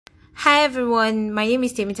Hi everyone, my name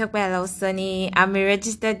is Temitope Alausani. I'm a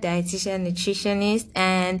registered dietitian nutritionist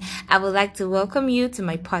and I would like to welcome you to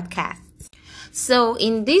my podcast. So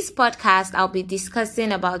in this podcast, I'll be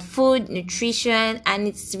discussing about food, nutrition, and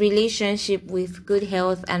its relationship with good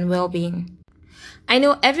health and well-being. I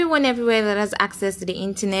know everyone everywhere that has access to the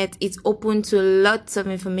internet is open to lots of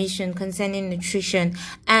information concerning nutrition.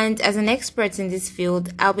 And as an expert in this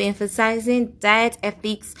field, I'll be emphasizing diet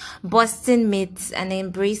ethics, busting myths, and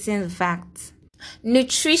embracing the facts.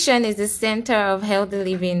 Nutrition is the center of healthy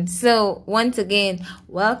living. So, once again,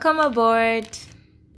 welcome aboard.